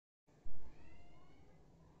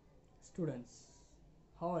Students,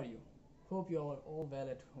 how are you? Hope you are all well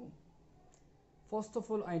at home. First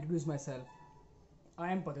of all, I introduce myself.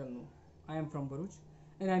 I am Patel Nuh. I am from Bharuch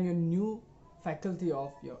and I am your new faculty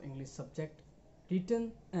of your English subject,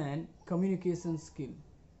 written and communication skill.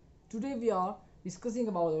 Today we are discussing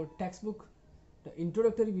about our textbook, the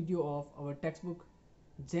introductory video of our textbook,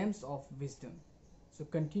 Gems of Wisdom. So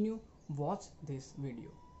continue, watch this video.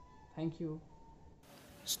 Thank you.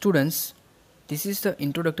 Students, this is the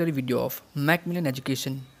introductory video of Macmillan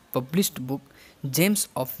Education published book Gems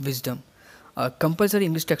of Wisdom, a compulsory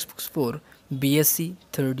English textbooks for B.Sc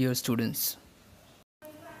third year students.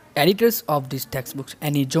 Editors of these textbooks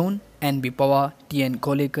Annie John, N.B. Pawar, T.N.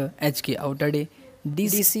 Kolekar, H.K. Outade,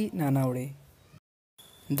 D.C. Nanavade.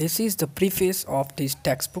 This is the preface of this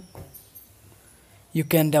textbook. You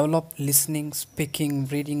can develop listening, speaking,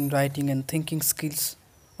 reading, writing and thinking skills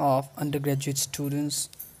of undergraduate students,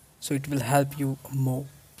 so it will help you more.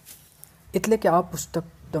 એટલે કે આ પુસ્તક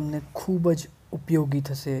તમને ખૂબ જ ઉપયોગી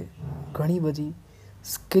થશે ઘણી બધી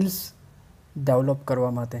સ્કિલ્સ ડેવલપ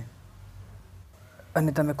કરવા માટે.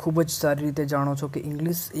 અને તમે ખૂબ જ સારી રીતે જાણો છો કે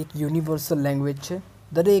ઇંગ્લિશ એક યુનિવર્સલ લેંગ્વેજ છે.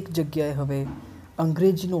 દરેક જગ્યાએ હવે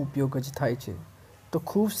અંગ્રેજીનો ઉપયોગ જ થાય છે. તો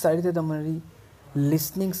ખૂબ સારી રીતે તમારી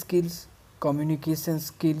listening skills, communication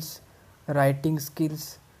skills, writing skills,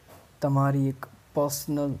 તમારી એક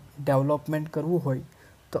પર્સનલ ડેવલપમેન્ટ કરવું હોય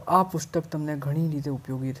તો આ પુસ્તક તમને ઘણી રીતે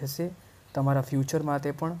ઉપયોગી થશે તમારા ફ્યુચર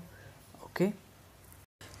માટે પણ. Okay,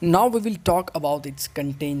 now we will talk about its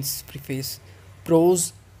contents. Preface. Pros.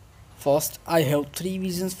 First, I have 3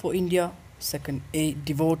 visions for India. Second, a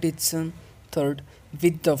devoted son. Third,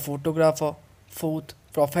 with the photographer. Fourth,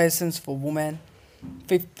 professions for women.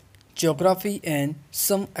 Fifth, geography and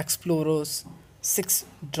some explorers. Sixth,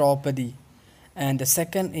 Draupadi. And the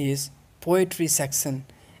second is poetry section.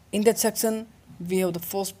 In that section we have the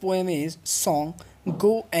first poem is song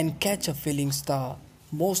Go and Catch a Falling Star,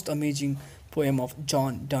 most amazing poem of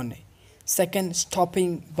John Donne. Second,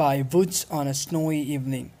 Stopping by Woods on a Snowy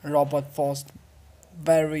Evening, Robert Frost,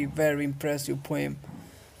 very impressive poem.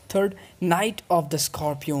 Third, Night of the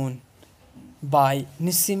Scorpion by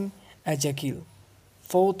Nissim Ezekiel.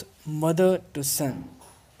 Fourth, Mother to Son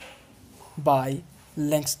by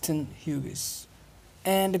Langston Hughes.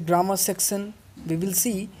 And grammar section, we will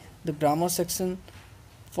see the grammar section.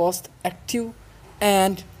 First, active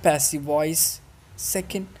and passive voice.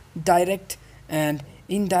 Second, direct and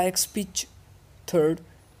indirect speech. Third,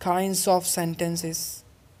 kinds of sentences.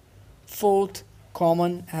 Fourth,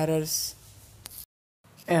 common errors.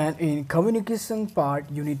 And in communication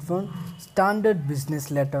part, unit 1, standard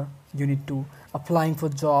business letter. Unit 2, applying for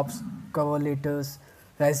jobs, cover letters,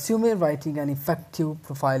 resume writing and effective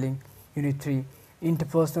profiling. Unit 3,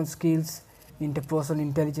 interpersonal skills, interpersonal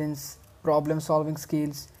intelligence, problem solving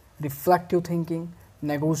skills, reflective thinking,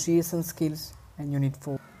 negotiation skills. And unit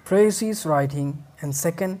 4, phrases writing and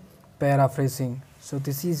second, paraphrasing. So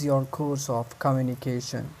this is your course of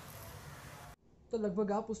communication. તો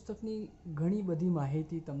લગભગ આ પુસ્તકની ઘણી બધી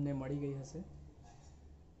માહિતી તમને મળી ગઈ હશે.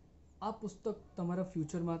 આ પુસ્તક તમારા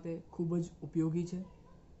ફ્યુચર માટે ખૂબ જ ઉપયોગી છે.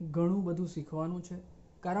 ઘણું બધું શીખવાનું છે,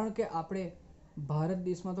 કારણ કે આપણે ભારત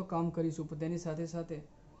દેશમાં તો કામ કરીશું, પણ તેની સાથે સાથે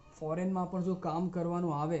ફોરેનમાં પણ જો કામ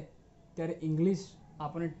કરવાનું આવે ત્યારે ઇંગ્લિશ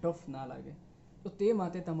આપણને ટફ ના લાગે. તો તે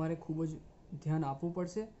માટે તમારે ખૂબ જ ધ્યાન આપવું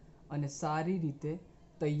પડશે અને સારી રીતે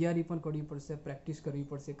તૈયારી પણ કરવી પડશે, પ્રેક્ટિસ કરવી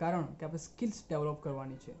પડશે, કારણ કે આપણે સ્કિલ્સ ડેવલપ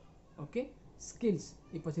કરવાની છે. ઓકે, સ્કિલ્સ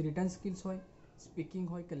એ પછી રિટર્ન સ્કિલ્સ હોય, સ્પીકિંગ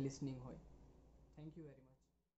હોય કે લિસનિંગ હોય. Thank you very much.